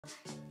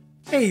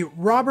Hey,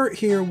 Robert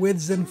here with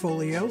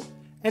Zenfolio,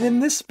 and in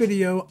this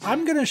video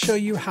I'm going to show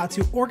you how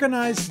to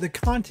organize the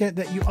content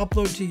that you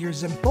upload to your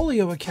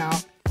Zenfolio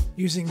account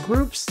using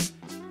groups,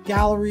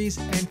 galleries,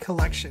 and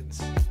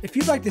collections. If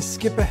you'd like to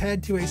skip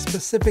ahead to a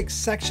specific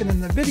section in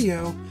the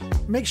video,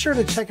 make sure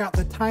to check out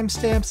the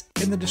timestamps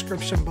in the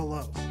description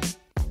below.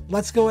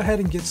 Let's go ahead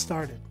and get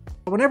started.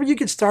 Whenever you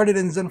get started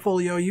in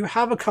Zenfolio, you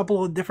have a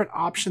couple of different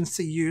options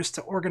to use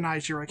to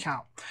organize your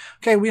account.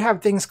 Okay, we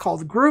have things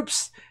called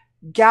groups,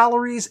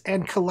 galleries,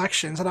 and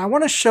collections, and I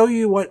want to show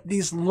you what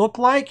these look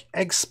like,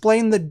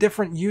 explain the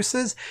different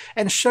uses,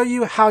 and show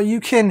you how you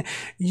can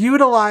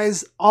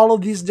utilize all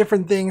of these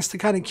different things to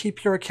kind of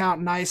keep your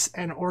account nice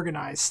and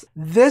organized.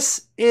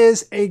 This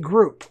is a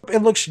group.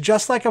 It looks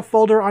just like a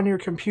folder on your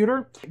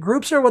computer.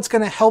 Groups are what's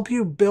going to help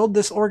you build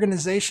this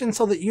organization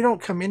so that you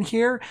don't come in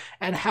here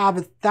and have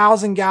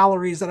 1,000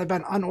 galleries that have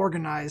been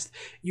unorganized.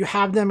 You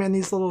have them in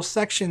these little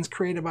sections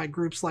created by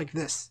groups like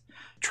this.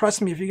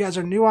 Trust me, if you guys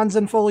are new on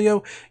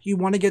Zenfolio, you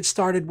want to get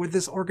started with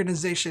this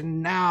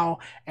organization now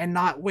and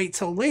not wait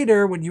till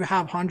later when you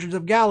have hundreds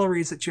of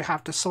galleries that you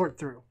have to sort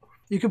through.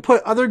 You can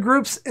put other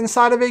groups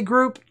inside of a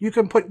group, you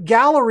can put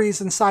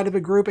galleries inside of a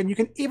group, and you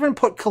can even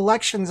put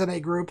collections in a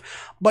group,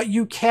 but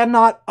you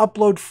cannot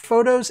upload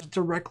photos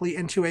directly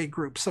into a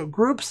group. So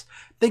groups,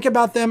 think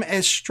about them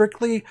as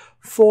strictly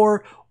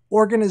for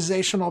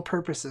organizational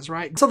purposes,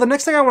 right? So the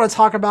next thing I want to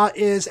talk about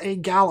is a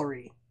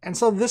gallery. And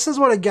so this is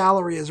what a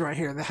gallery is right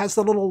here. That has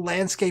the little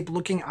landscape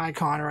looking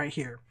icon right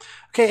here.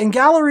 Okay, and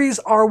galleries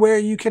are where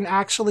you can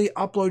actually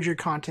upload your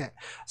content.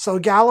 So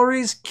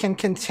galleries can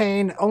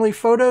contain only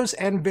photos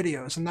and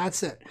videos, and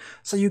that's it.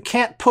 So you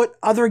can't put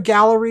other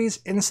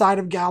galleries inside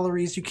of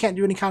galleries. You can't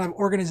do any kind of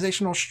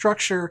organizational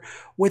structure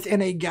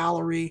within a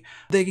gallery.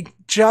 They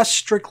just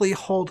strictly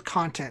hold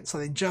content. So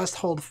they just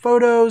hold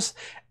photos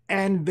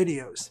and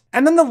videos.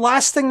 And then the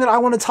last thing that I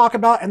want to talk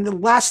about, and the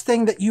last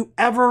thing that you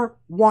ever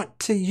want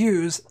to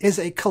use, is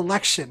a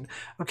collection.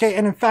 Okay,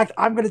 and in fact,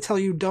 I'm going to tell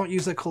you don't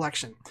use a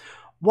collection.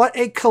 What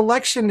a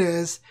collection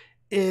is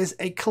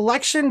a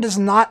collection does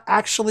not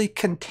actually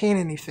contain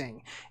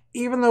anything.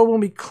 Even though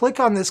when we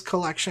click on this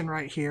collection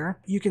right here,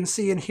 you can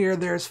see in here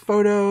there's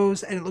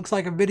photos and it looks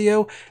like a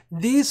video.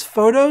 These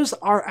photos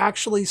are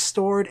actually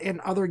stored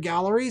in other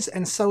galleries,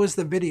 and so is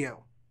the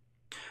video.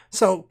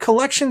 So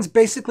collections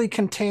basically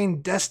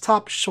contain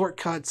desktop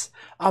shortcuts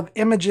of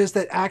images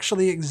that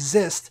actually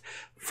exist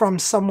from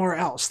somewhere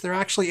else. They're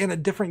actually in a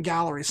different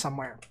gallery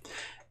somewhere.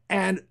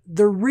 And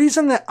the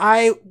reason that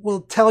I will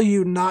tell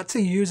you not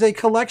to use a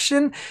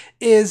collection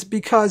is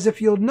because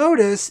if you'll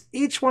notice,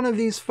 each one of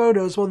these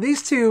photos, well,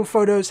 these two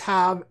photos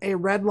have a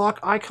red lock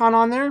icon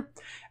on there.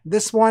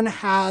 This one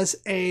has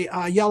a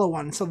yellow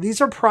one. So these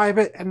are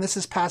private and this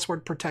is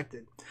password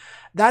protected.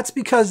 That's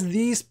because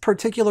these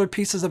particular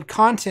pieces of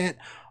content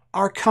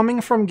are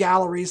coming from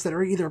galleries that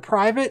are either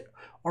private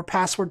or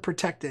password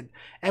protected.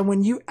 And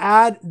when you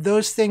add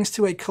those things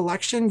to a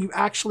collection, you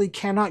actually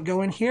cannot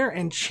go in here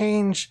and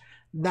change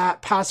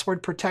that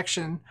password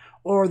protection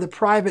or the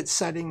private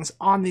settings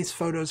on these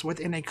photos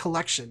within a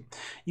collection.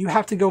 You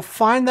have to go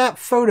find that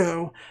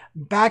photo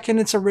back in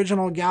its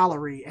original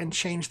gallery and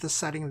change the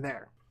setting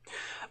there.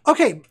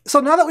 Okay,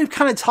 so now that we've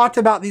kind of talked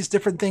about these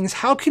different things,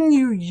 how can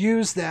you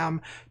use them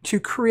to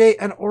create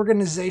an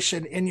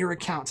organization in your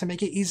account to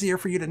make it easier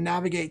for you to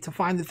navigate, to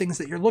find the things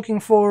that you're looking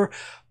for,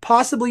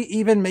 possibly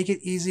even make it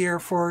easier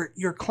for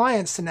your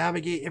clients to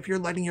navigate if you're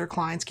letting your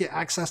clients get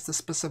access to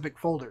specific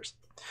folders,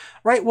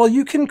 right? Well,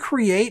 you can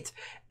create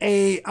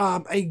a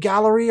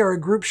gallery or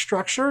a group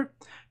structure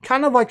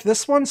kind of like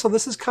this one. So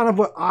this is kind of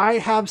what I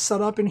have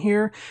set up in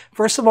here.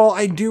 First of all,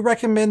 I do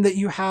recommend that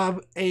you have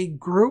a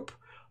group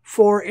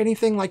for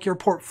anything like your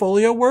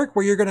portfolio work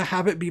where you're going to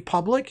have it be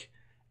public.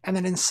 And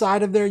then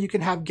inside of there, you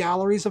can have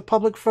galleries of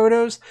public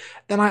photos.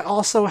 Then I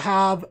also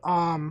have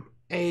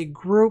a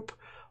group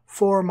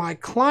for my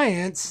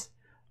clients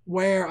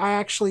where I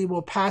actually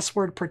will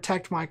password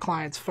protect my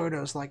clients'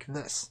 photos like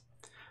this.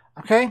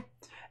 Okay.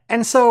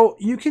 And so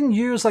you can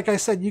use, like I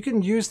said, you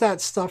can use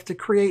that stuff to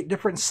create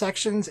different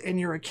sections in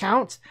your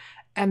account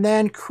and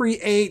then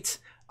create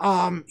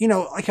you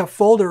know, like a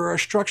folder or a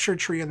structure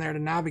tree in there to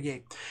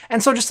navigate.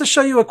 And so just to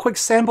show you a quick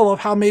sample of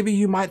how maybe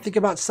you might think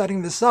about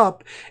setting this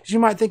up, is you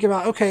might think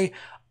about, okay,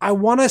 I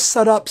want to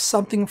set up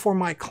something for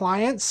my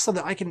clients so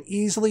that I can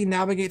easily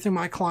navigate through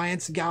my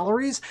clients'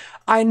 galleries.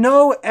 I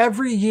know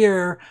every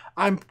year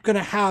I'm going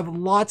to have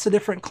lots of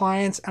different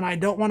clients and I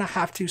don't want to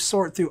have to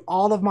sort through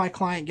all of my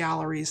client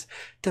galleries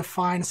to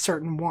find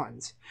certain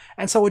ones.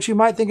 And so what you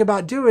might think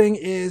about doing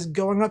is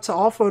going up to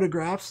all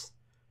photographs,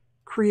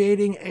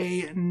 creating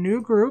a new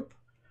group,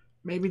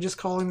 maybe just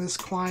calling this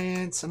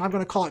clients, and I'm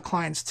going to call it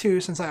clients 2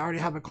 since I already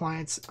have a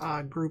clients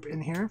group in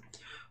here.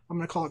 I'm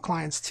going to call it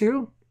clients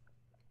 2.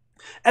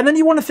 And then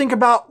you want to think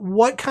about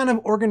what kind of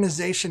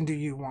organization do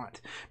you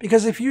want?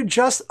 Because if you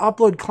just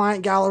upload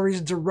client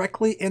galleries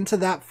directly into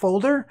that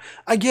folder,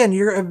 again,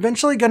 you're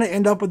eventually going to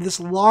end up with this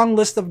long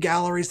list of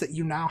galleries that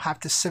you now have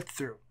to sift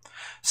through.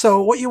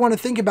 So what you want to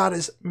think about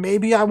is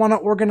maybe I want to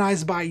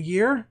organize by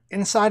year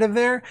inside of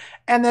there.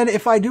 And then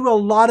if I do a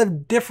lot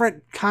of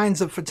different kinds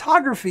of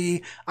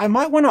photography, I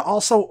might want to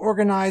also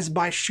organize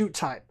by shoot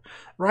type,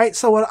 right?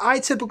 So what I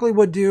typically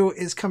would do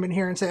is come in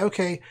here and say,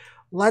 okay,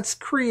 let's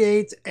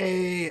create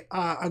a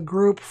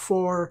group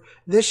for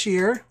this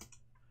year.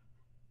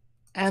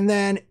 And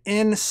then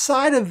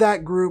inside of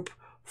that group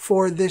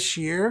for this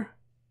year,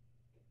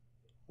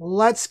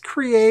 let's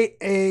create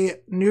a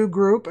new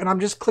group, and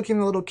I'm just clicking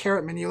the little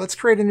caret menu. Let's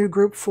create a new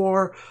group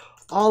for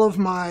all of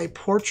my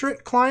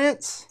portrait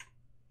clients.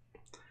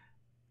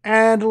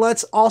 And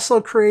let's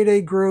also create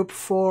a group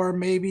for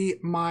maybe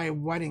my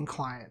wedding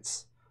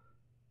clients.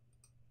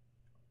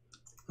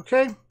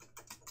 Okay.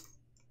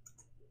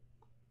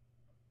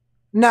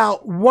 Now,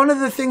 one of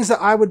the things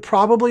that I would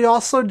probably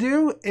also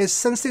do is,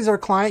 since these are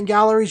client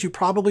galleries, you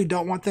probably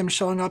don't want them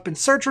showing up in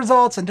search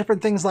results and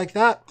different things like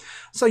that.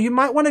 So you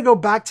might want to go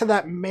back to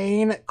that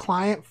main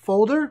client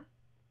folder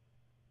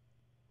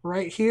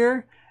right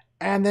here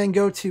and then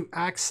go to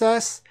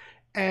access.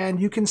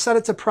 And you can set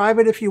it to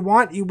private if you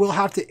want. You will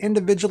have to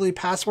individually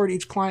password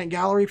each client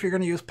gallery if you're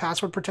going to use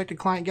password protected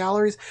client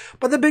galleries.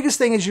 But the biggest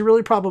thing is you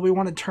really probably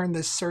want to turn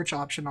this search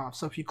option off.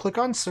 So if you click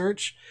on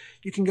search,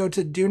 you can go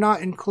to do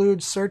not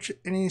include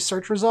any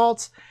search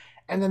results.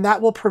 And then that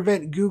will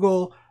prevent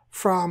Google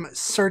from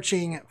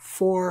searching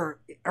for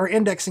or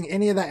indexing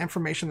any of that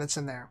information that's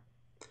in there.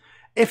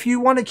 If you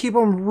want to keep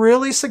them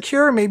really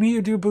secure, maybe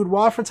you do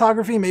boudoir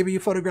photography, maybe you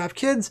photograph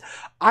kids,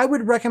 I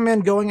would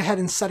recommend going ahead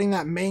and setting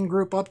that main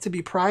group up to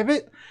be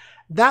private.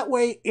 That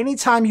way,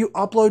 anytime you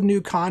upload new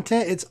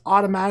content, it's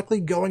automatically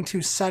going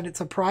to set it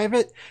to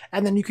private,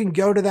 and then you can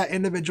go to that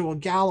individual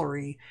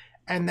gallery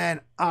and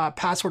then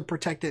password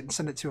protect it and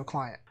send it to a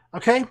client.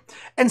 Okay,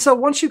 and so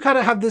once you kind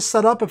of have this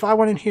set up, if I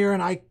went in here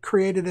and I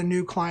created a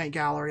new client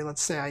gallery,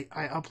 let's say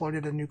I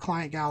uploaded a new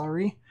client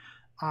gallery,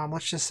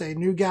 let's just say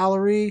new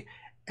gallery,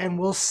 and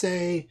we'll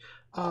say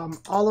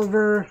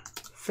Oliver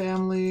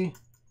family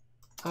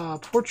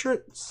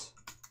portraits.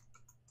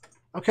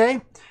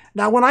 Okay,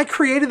 now when I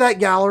created that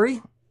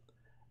gallery,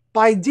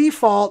 by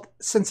default,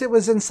 since it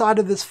was inside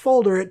of this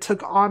folder, it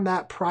took on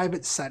that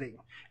private setting.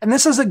 And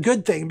this is a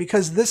good thing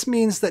because this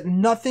means that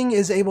nothing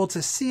is able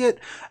to see it.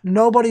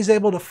 Nobody's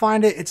able to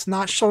find it. It's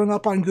not showing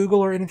up on Google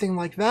or anything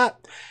like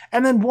that.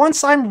 And then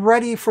once I'm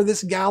ready for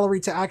this gallery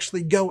to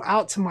actually go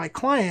out to my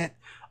client,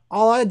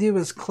 all I do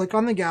is click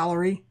on the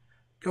gallery,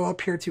 go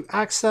up here to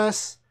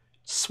access,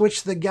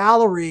 switch the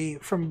gallery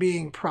from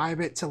being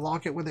private to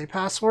lock it with a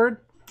password,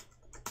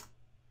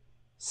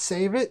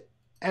 save it,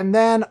 and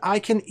then I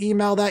can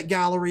email that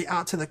gallery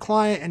out to the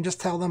client and just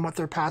tell them what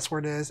their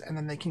password is, and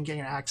then they can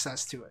gain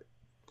access to it.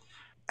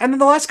 And then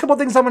the last couple of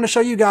things I'm going to show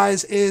you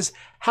guys is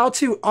how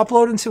to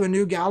upload into a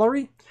new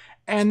gallery,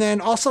 and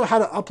then also how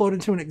to upload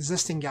into an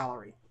existing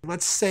gallery.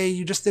 Let's say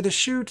you just did a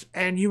shoot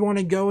and you want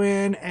to go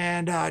in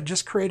and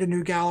just create a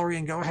new gallery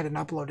and go ahead and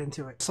upload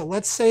into it. So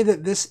let's say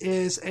that this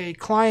is a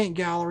client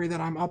gallery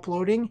that I'm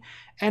uploading,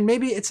 and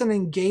maybe it's an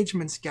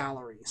engagements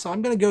gallery. So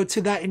I'm going to go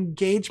to that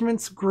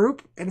engagements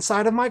group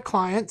inside of my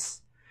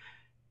clients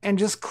and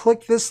just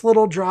click this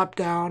little drop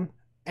down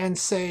and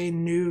say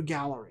new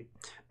gallery.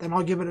 Then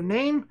I'll give it a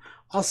name.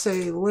 I'll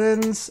say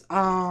Lynn's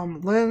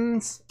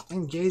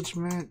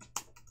engagement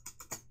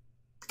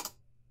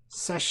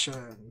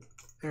session.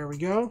 There we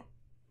go.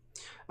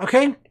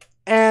 Okay,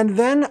 and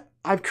then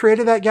I've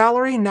created that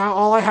gallery. Now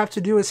all I have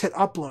to do is hit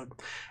upload.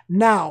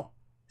 Now,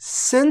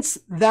 since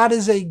that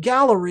is a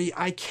gallery,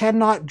 I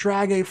cannot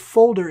drag a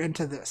folder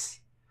into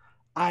this.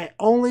 I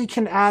only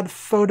can add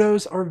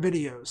photos or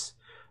videos.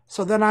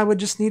 So then I would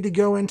just need to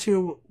go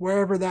into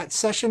wherever that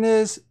session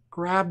is,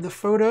 grab the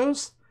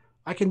photos.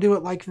 I can do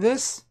it like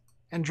this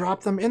and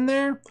drop them in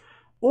there.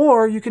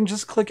 Or you can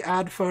just click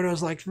add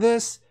photos like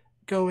this,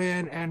 go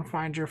in and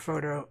find your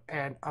photo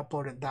and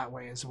upload it that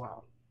way as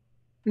well.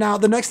 Now,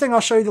 the next thing I'll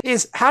show you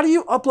is how do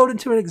you upload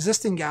into an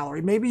existing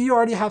gallery? Maybe you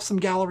already have some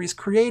galleries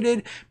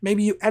created.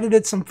 Maybe you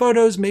edited some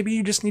photos. Maybe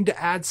you just need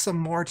to add some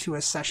more to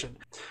a session.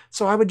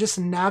 So I would just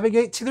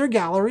navigate to their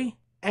gallery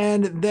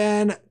and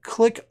then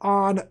click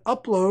on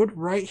upload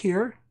right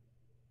here.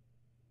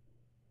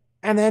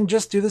 And then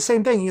just do the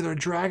same thing, either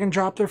drag and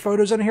drop their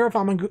photos in here if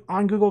I'm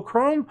on Google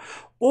Chrome,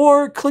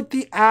 or click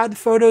the add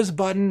photos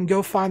button,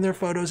 go find their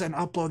photos and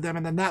upload them.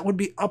 And then that would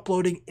be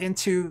uploading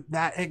into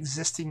that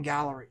existing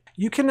gallery.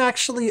 You can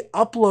actually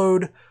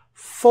upload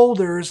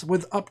folders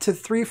with up to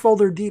 3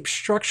 folder deep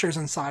structures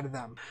inside of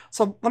them.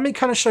 So let me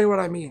kind of show you what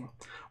I mean.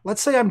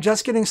 Let's say I'm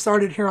just getting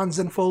started here on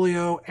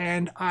Zenfolio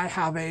and I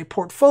have a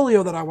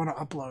portfolio that I want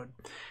to upload.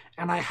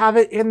 And I have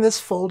it in this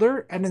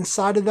folder, and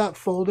inside of that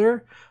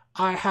folder,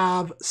 I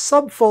have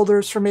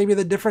subfolders for maybe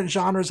the different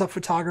genres of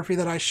photography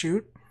that I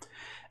shoot.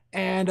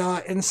 And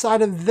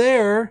inside of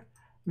there,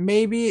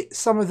 maybe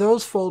some of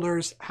those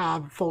folders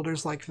have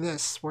folders like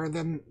this, where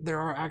then there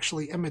are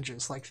actually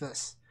images like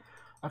this.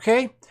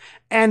 Okay?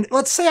 And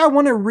let's say I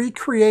want to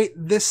recreate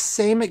this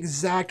same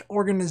exact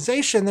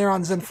organization there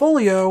on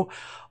Zenfolio,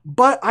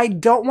 but I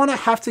don't want to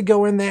have to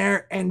go in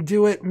there and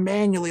do it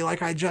manually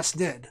like I just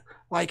did.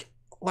 Like,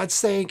 let's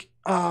say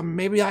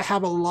maybe I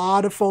have a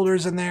lot of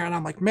folders in there and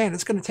I'm like, man,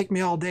 it's going to take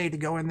me all day to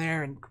go in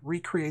there and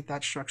recreate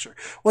that structure.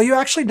 Well, you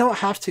actually don't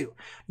have to.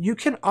 You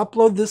can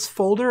upload this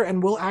folder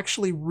and we'll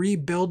actually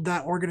rebuild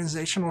that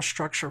organizational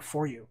structure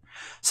for you.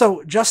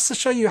 So just to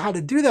show you how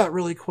to do that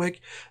really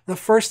quick, the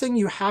first thing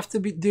you have to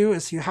do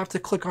is you have to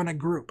click on a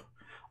group.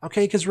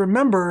 Okay, because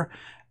remember,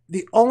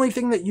 the only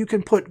thing that you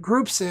can put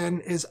groups in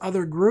is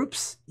other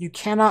groups. You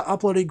cannot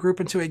upload a group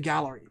into a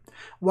gallery.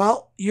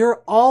 Well,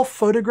 your all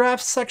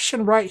photographs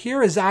section right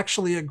here is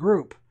actually a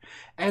group.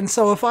 And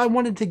so if I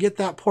wanted to get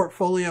that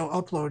portfolio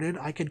uploaded,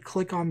 I could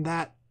click on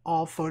that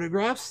all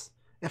photographs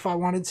if I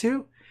wanted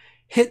to,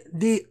 hit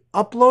the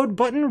upload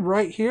button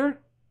right here,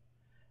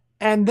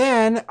 and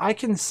then I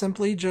can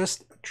simply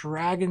just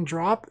drag and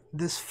drop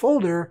this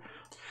folder.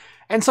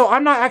 And so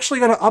I'm not actually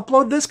going to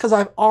upload this because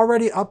I've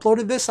already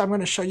uploaded this. I'm going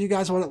to show you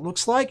guys what it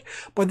looks like.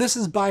 But this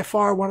is by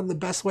far one of the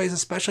best ways,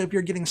 especially if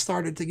you're getting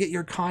started, to get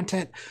your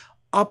content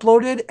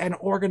uploaded and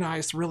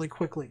organized really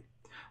quickly.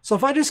 So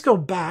if I just go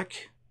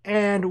back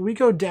and we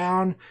go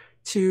down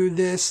to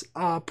this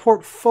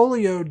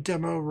portfolio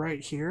demo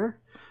right here,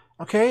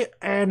 okay,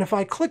 and if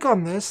I click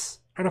on this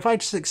and if I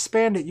just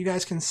expand it, you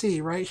guys can see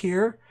right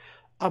here,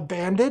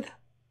 abandoned.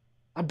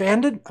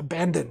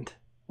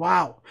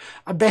 Wow,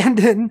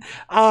 abandoned.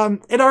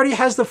 It already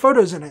has the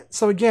photos in it.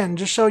 So again,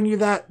 just showing you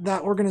that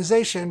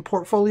organization,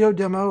 portfolio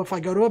demo. If I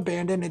go to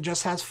abandon, it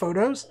just has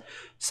photos.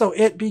 So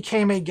it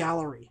became a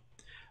gallery.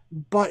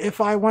 But if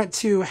I went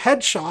to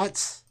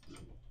headshots,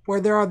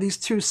 where there are these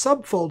two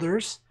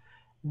subfolders,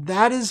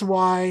 that is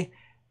why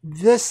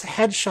this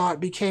headshot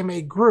became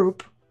a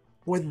group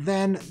with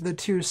then the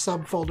two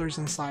subfolders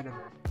inside of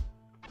it.